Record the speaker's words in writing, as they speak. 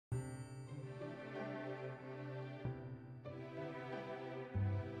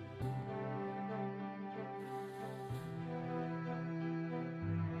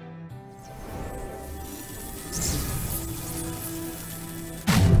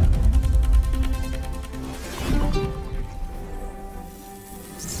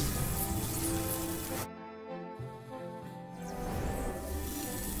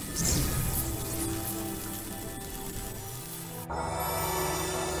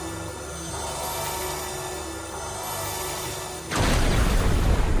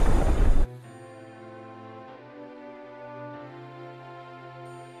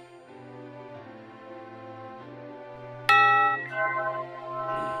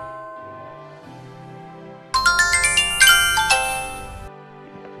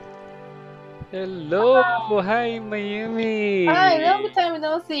Hello, hi Hi, long Mayumi. time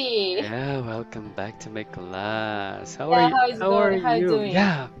no see. Yeah, welcome back to my class. How are Yeah, you? how is it How are going? How you you? doing?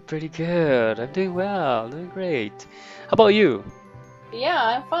 Yeah, pretty good. I'm doing well, doing great. How about you? Yeah,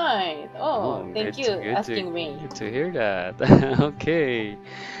 I'm fine. Oh, Oh, thank you asking me. good to hear that. Okay.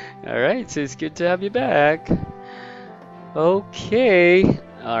 All right, so it's good to have you back. Okay.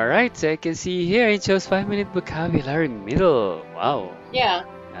 All right, so I can see here it shows 5-minute vocabulary middle. Wow. Yeah,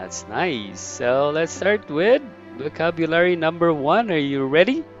 That's nice. So let's start with vocabulary number one. Are you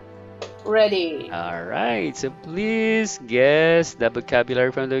ready? ready. All right. So please guess the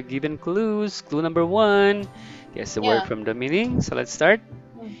vocabulary from the given clues. Clue number one. Guess the word Yeah. from the meaning. So let's start.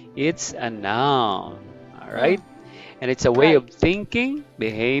 Mm, It's a noun. All right. mm, And it's a way right. of thinking,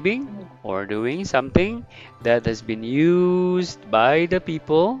 behaving, Mm, or doing something that has been used by the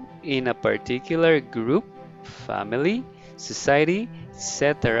people in a particular group, family, society,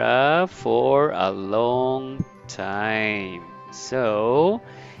 etc. for a long time. So,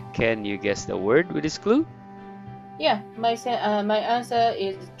 can you guess the word with this clue? Yeah, my answer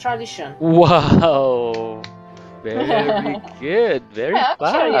is tradition. Wow! Very good, very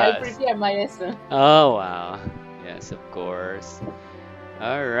Actually, I fast. prepare my lesson. Oh, wow. Yes, of course.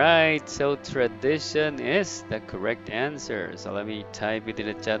 All right, so tradition is the correct answer. So let me type it in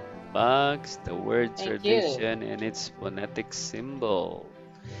the chat box, the word Thank you. tradition and its phonetic symbol.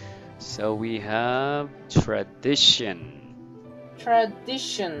 So we have tradition.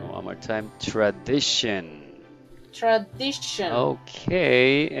 Tradition. One more time, tradition. Tradition.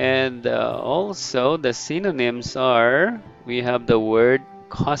 Okay, and also the synonyms are we have the word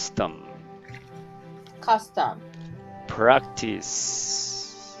custom, Custom.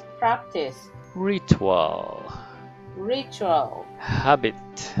 practice, Practice. ritual, Ritual. habit,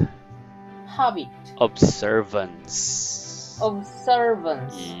 Habit. observance.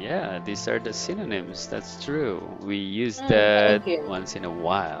 Observance. Yeah, these are the synonyms. That's true. We use that Thank you. once in a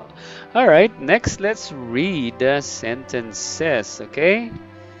while. All right, next let's read the sentences, okay?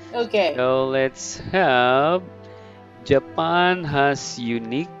 Okay. So let's have Japan has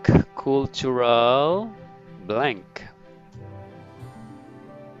unique cultural blank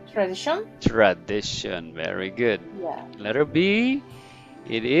Tradition? tradition. Very good. Yeah. Letter B.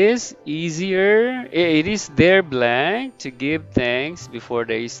 It is easier, it is their blank to give thanks before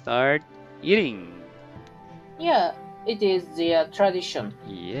they start eating. Yeah, it is their tradition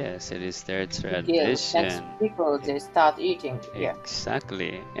Yes, it is their to give thanks tradition. before E- they start eating. Yeah.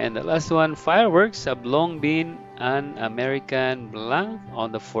 Exactly. And the last one, fireworks have long been an American blank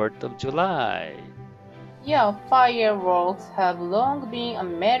on the 4th of July. Yeah, fireworks have long been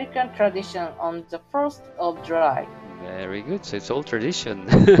American tradition on the 1st of July. Very good. So it's all tradition.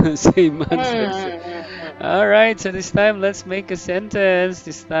 Same answers. Mm-hmm. All right, so this time let's make a sentence.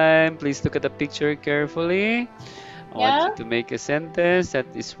 This time, please look at the picture carefully. I want Yeah, you to make a sentence that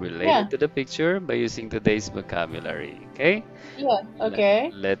is yeah, related to the picture by using today's vocabulary. Okay? yeah, Let,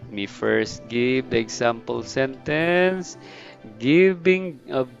 okay. let me first give the example sentence. Giving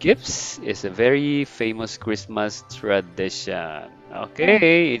of gifts is a very famous Christmas tradition. Mm,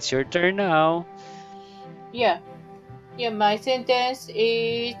 Okay, it's your turn now. yeah, yeah, my sentence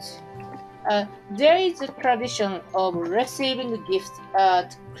is there is a tradition of receiving gifts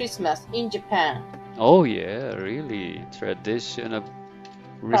at Christmas in Japan. Oh yeah, really. Tradition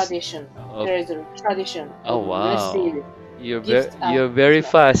rec- Tradition. of There is a tradition oh of wow. receiving gifts at You're very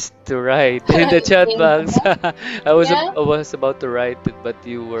Christmas. fast to write in the chat In box. Japan? Yeah. I was about to write it, but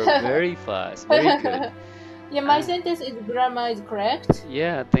you were very fast. Very good. Yeah, my Ah, sentence is grammar is correct.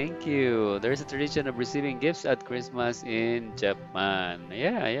 yeah, thank you. There's a tradition of receiving gifts at Christmas in Japan.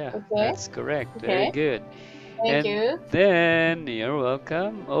 Yeah, yeah, Okay. that's correct. Very Okay. good. Thank And you. then you're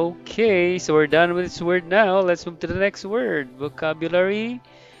welcome. Okay, so we're done with this word now. Let's move to the next word. Vocabulary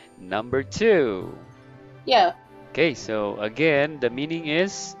number two. Yeah. Okay, so again, the meaning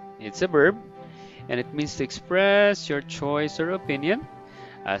is it's a verb and it means to express your choice or opinion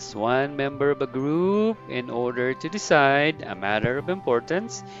as one member of a group in order to decide a matter of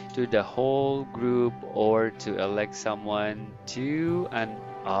importance to the whole group or to elect someone to an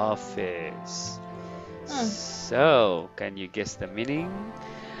office. Hmm. So, can you guess the meaning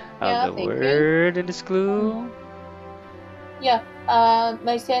of Yeah. the Thank you. word in this Hmm. clue? Yeah.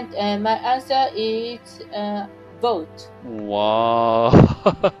 My answer is vote. Wow.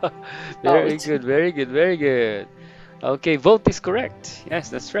 Very Vote. good, very good, very good. Okay, vote is correct. Yes,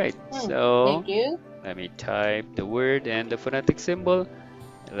 that's right. Hmm. So Thank you. let me type the word and the phonetic symbol.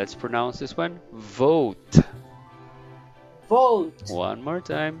 Let's pronounce this one. Vote. Vote. One more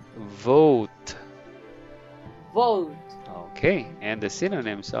time. Vote. vote. Okay, and the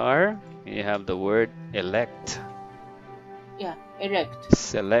synonyms are you have the word elect, Yeah, elect,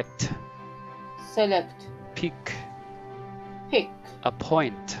 select, select, pick, pick,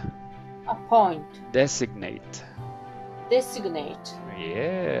 appoint, appoint, designate. designate.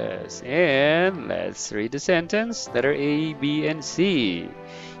 Yes, and let's read the sentence. Letter A, B, and C.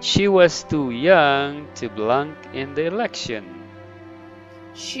 She was too young to blank in the election.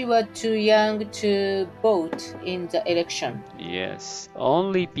 She was too young to vote in the election. Yes,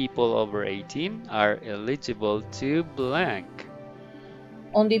 only people over 18 are eligible to blank.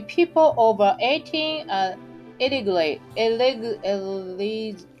 Only people over 18 are L-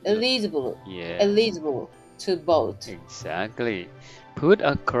 eligible, Yes, eligible to vote. exactly. Put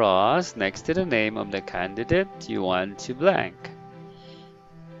a cross next to the name of the candidate you want to blank.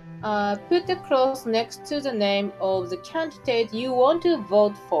 Put the cross next to the name of the candidate you want to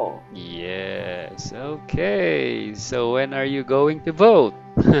vote for. Yes, okay. So when are you going to vote?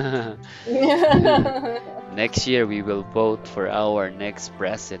 Next year we will vote for our next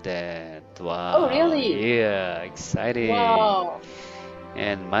president. Oh, Wow, really? yeah, exciting. Wow.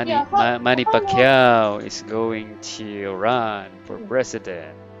 And Yeah, Manny how long? Pacquiao is going to run for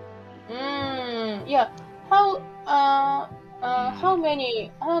president. Yeah. How Mm,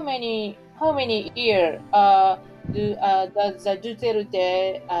 how many year do does the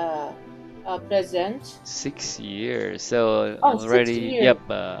Duterte present? 6 years. So Oh, six already, years. yep,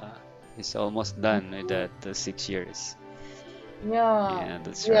 it's almost done with that 6 years. Yeah, Yeah,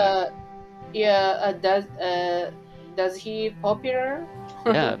 that's right. yeah, yeah. Does he popular?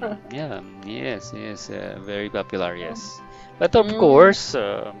 Yeah, yeah, yes, very popular, yes. But of Mm, course,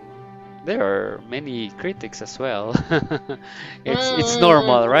 there are many critics as well. It's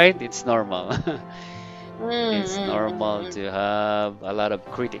normal, mm, right? It's normal. It's normal mm, to have a lot of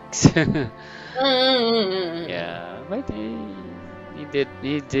critics. mm, Yeah, but he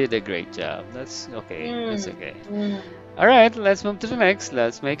did a great job. That's okay. That's mm, okay. mm. All right, let's move to the next.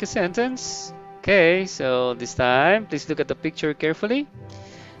 Let's make a sentence. Okay, so this time, please look at the picture carefully.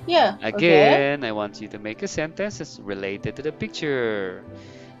 Yeah. Okay. Again, I want you to make a sentence that's related to the picture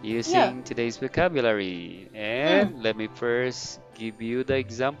Yeah. using today's vocabulary. Mm. And let me first give you the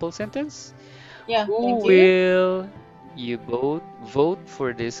example sentence. Yeah. Who Thank you. will you both vote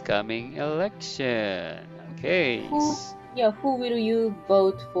for this coming election? Okay, Who? Yeah. Who will you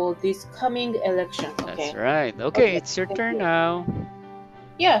vote for this coming election? that's Okay. right. Okay, Okay. it's your Thank turn you. now.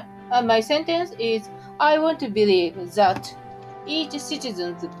 Yeah. My sentence is: I want to believe that each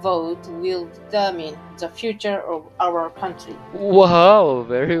citizen's vote will determine the future of our country. Wow,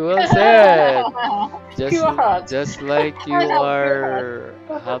 very well said. Just Pure heart. just like I you have pure are heart.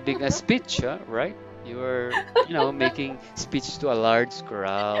 having a speech, huh? Right? You are making speech to a large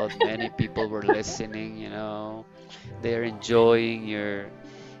crowd. Many people were listening. They're enjoying your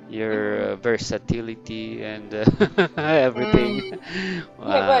versatility and everything. Mm.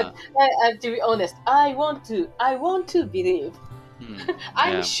 Yeah, but Wow. to be honest, I want to believe. Hmm. I'm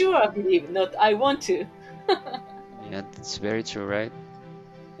Yeah. sure I believe, not I want to. Yeah, that's very true, right?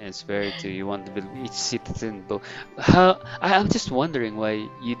 It's very true. You want to believe each citizen vote. I'm just wondering why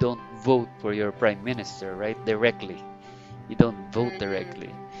you don't vote for your prime minister, right? Directly. You don't vote Mm, directly.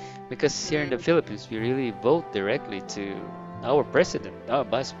 Because here in the mm, Philippines, we really vote directly to our president, our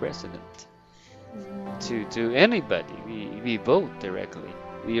vice president, to anybody. We vote directly.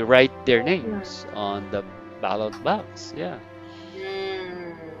 We write their mm, names on the ballot box. Yeah.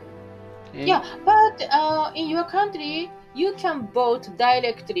 mm. Yeah, And but in your country, you can vote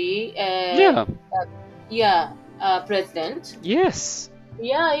directly. yeah. Yeah, president. Yes.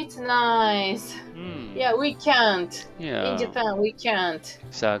 Yeah, it's nice. Hmm. Yeah, we can't. In Yeah. Japan, we can't.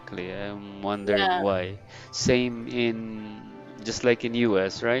 Exactly. I'm wondering Yeah. why. Same in just like in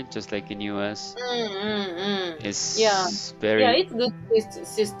US, right? Just like in US, Yeah. it's Yeah, very it's good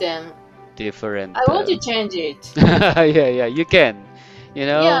system. different. I want to change it. Yeah, you can. You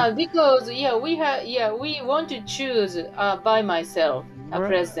know, Yeah, because we want to choose by myself a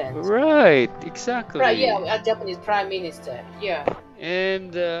president. Right, Right, yeah, exactly. a Japanese prime minister. Yeah.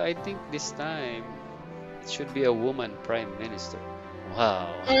 And I think this time it should be a woman prime minister.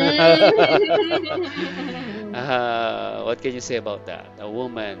 Wow. Mm. What can you say about that? A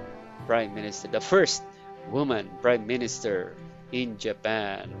woman prime minister, the first woman prime minister in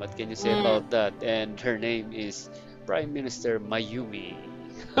Japan. What can you say Mm. about that? And her name is Prime Minister Mayumi.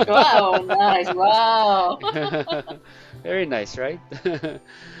 Wow, nice. Wow. Very nice, right?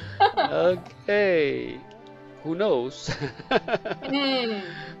 Okay. who knows? Mm.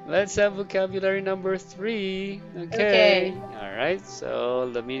 Let's have vocabulary number 3. Okay. Okay. All right. So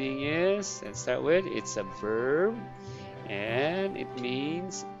the meaning is, let's start with, it's a verb and it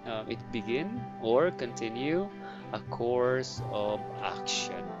means it begin or continue a course of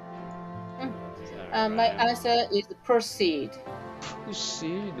action. Mm. All My right. answer is proceed.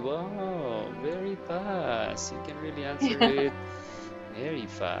 Proceed. Wow, very fast. You can really answer it very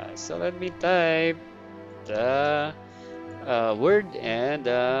fast. So let me type the word and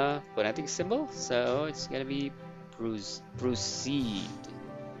phonetic symbol. So it's gonna be proceed.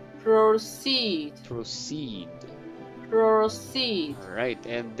 Proceed. Proceed. Proceed. All right,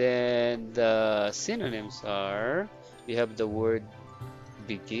 and then the synonyms are, we have the word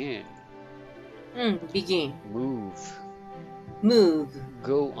begin, Begin. move, Move.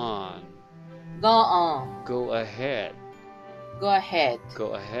 go on, Go on. go ahead, Go ahead.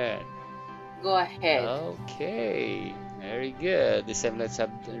 go ahead. Go ahead. Okay, very good. This time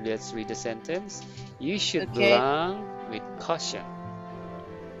let's read the sentence. You should Okay. belong with caution.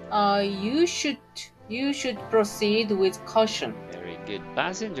 You should proceed with caution. Very good.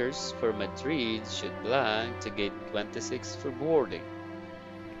 Passengers for Madrid should belong to gate 26 for boarding.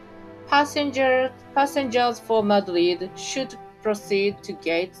 Passengers for Madrid should proceed to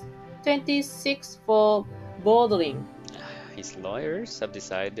gate 26 for boarding. His lawyers have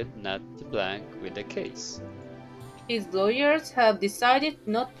decided not to blank with the case. His lawyers have decided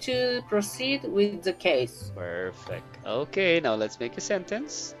not to proceed with the case. Perfect. Okay, now let's make a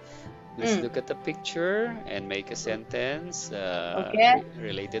sentence. Let's Mm. look at the picture and make a sentence Okay.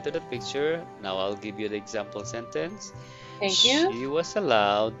 related to the picture. Now I'll give you the example sentence. Thank you. She was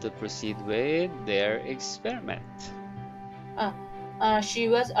allowed to proceed with their experiment. She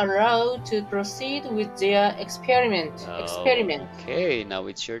was allowed to proceed with their experiment. Okay, now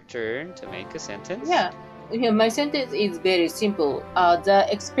it's your turn to make a sentence. Yeah. My sentence is very simple. The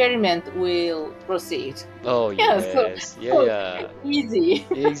experiment will proceed. Oh, Yeah, yes. so Yeah. easy.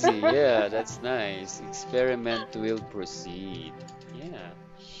 Easy. Yeah, that's nice. Experiment will proceed.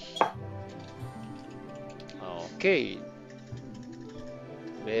 Yeah. Okay.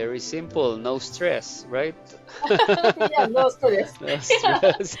 Very simple. No stress, right? Yeah, no stress. No Yeah,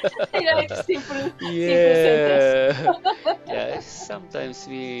 stress. I like simple sentence. Yeah. Yeah, sometimes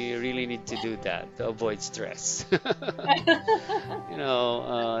we really need to do that to avoid stress.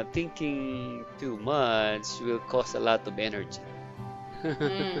 Thinking too much will cause a lot of energy. Mm.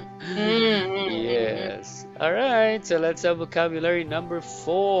 Mm, mm, mm, Yes. All right, so let's have vocabulary number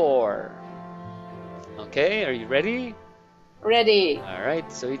 4. Okay, are you ready? Ready. All right,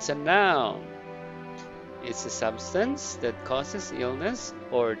 so it's a noun. It's a substance that causes illness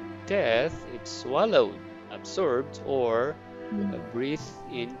or death if swallowed, absorbed, or breathed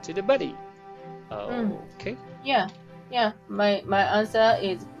into the body. Mm. Okay. Yeah, My answer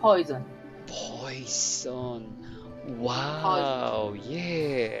is poison. Poison. Poison. Wow.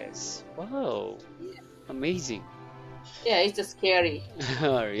 Yes. Wow. Amazing. Yeah, it's scary.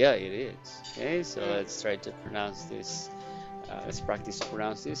 Yeah, it is. Okay, so let's try to pronounce this. Let's practice to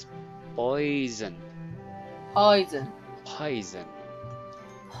pronounce this. Poison. Poison. Poison.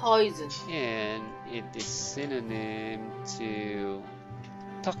 Poison. And it is synonym to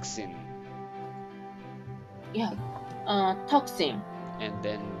toxin. Yeah. Toxin. And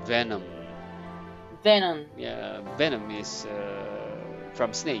then venom. Venom. Yeah, venom is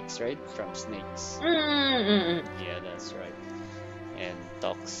from snakes, right? From snakes. Yeah, that's right. And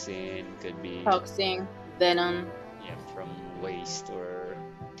toxin could be Toxin. Venom. yeah, from waste or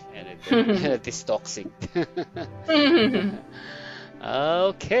anything that is toxic.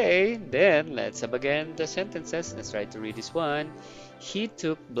 Okay, then let's have again the sentences. Let's try to read this one. He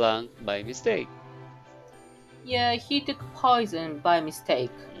took blank by mistake. Yeah, he took poison by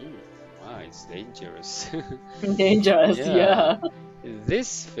mistake. Wow, it's dangerous. Dangerous, yeah.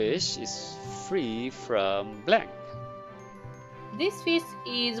 This fish is free from blank. This fish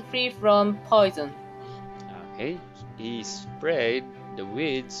is free from poison. Okay, he sprayed the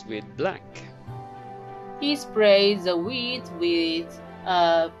weeds with blank. He sprayed the weeds with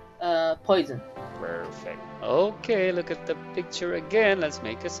poison. Perfect. Okay, look at the picture again. Let's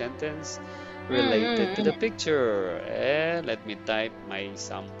make a sentence related to the picture. And let me type my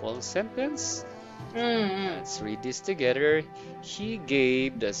sample sentence. Let's read this together. He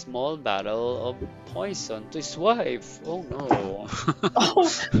gave the small bottle of poison to his wife. Oh no.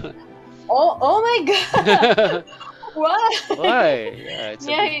 Oh my god. Why? Why? Yeah, it's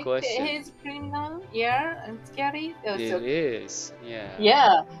a good question. He's criminal. Yeah, and scary. It is.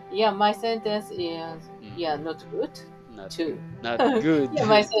 Yeah. Yeah. My sentence is not good. Not Too. Not good.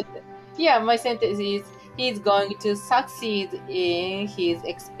 My sentence is he's going to succeed in his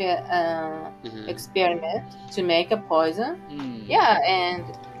Mhm. experiment to make a poison. Mm. Yeah, and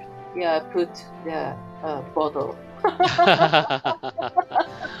yeah, put the bottle.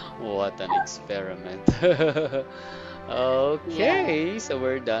 What an experiment. Yeah. Okay, so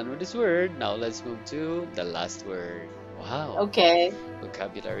we're done with this word. Now let's move to the last word. Wow. Okay.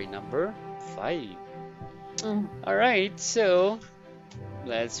 Vocabulary number 5. Mm. All right, so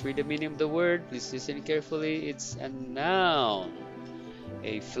let's read the meaning of the word. Please listen carefully. It's a noun.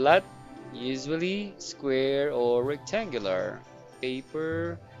 A flat, usually square or rectangular,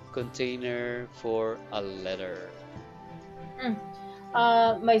 paper container for a letter. Mm.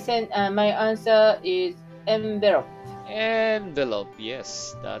 My answer is envelope. Envelope,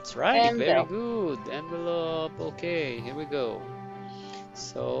 yes, that's right. Very Envelope. good. Envelope. Okay, here we go.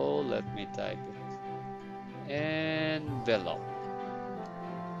 So let me type it. Envelope.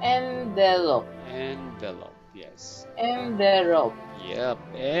 Envelope. Envelope, yes. Envelope. Yep.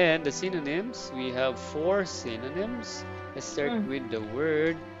 And the synonyms, we have 4 synonyms. Let's start Mm. with the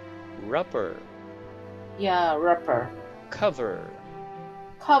word wrapper, Yeah, wrapper. cover,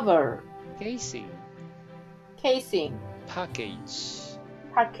 Cover. casing, Casing. package.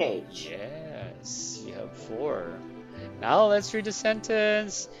 Package. Yes, we have 4. Now let's read the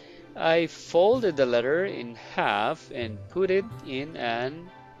sentence. I folded the letter in half and put it in an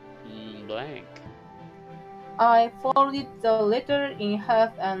blank. I folded the letter in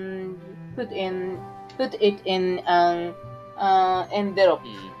half and put it in an envelope.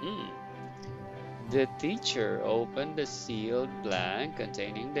 Mhm. The teacher opened the sealed blank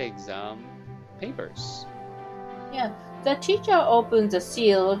containing the exam papers. Yeah, the teacher opened the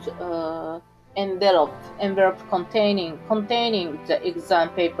sealed envelope containing the exam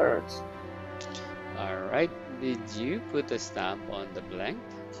papers. All right. Did you put a stamp on the blank?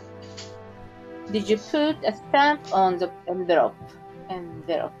 Did you put a stamp on the envelope?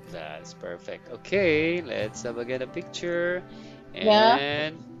 Envelope. That's perfect. Okay, let's have again a picture Yeah.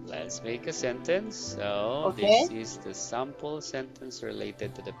 and let's make a sentence. So this Okay. is the sample sentence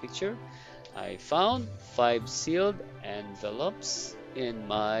related to the picture. I found 5 sealed envelopes in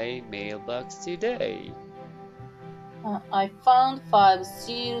my mailbox today. I found 5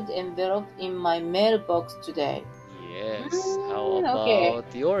 sealed envelopes in my mailbox today. Yes, how Okay. about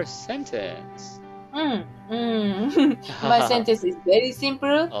your sentence? My sentence is very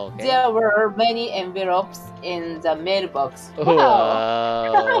simple. Okay. There were many envelopes in the mailbox. Wow!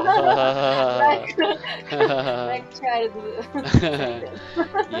 Wow. like like child sentence.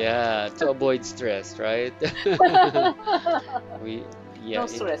 Yeah, to avoid stress, right? We, yeah, No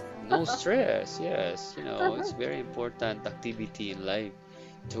stress. no stress. Yes, it's very important activity in life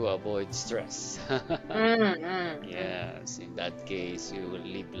to avoid stress. Mm. Yes, in that case, you will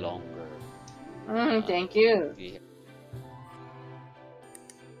live longer. Thank you. We